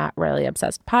Instagram at Royally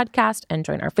Obsessed Podcast and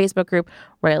join our Facebook group,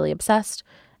 Royally Obsessed.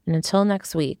 And until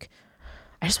next week,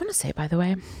 I just want to say, by the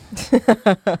way,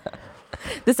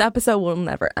 this episode will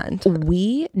never end.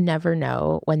 We never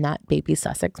know when that baby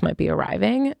Sussex might be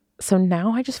arriving. So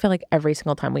now I just feel like every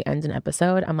single time we end an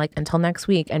episode, I'm like, until next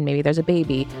week, and maybe there's a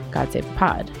baby. God save the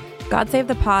pod. God save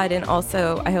the pod, and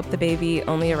also I hope the baby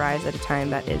only arrives at a time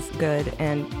that is good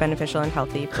and beneficial and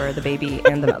healthy for the baby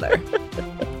and the mother.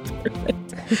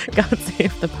 God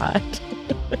save the pod.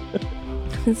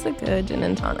 It's a good gin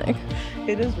and tonic.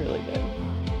 It is really good.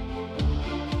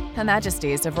 Her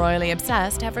Majesties of Royally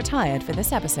Obsessed have retired for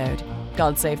this episode.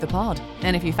 God save the pod.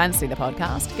 And if you fancy the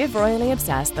podcast, give Royally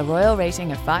Obsessed the royal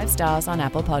rating of 5 stars on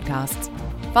Apple Podcasts.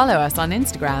 Follow us on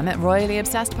Instagram at Royally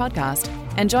Obsessed Podcast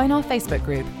and join our Facebook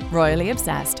group, Royally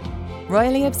Obsessed.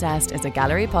 Royally Obsessed is a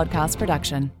Gallery Podcast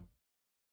production.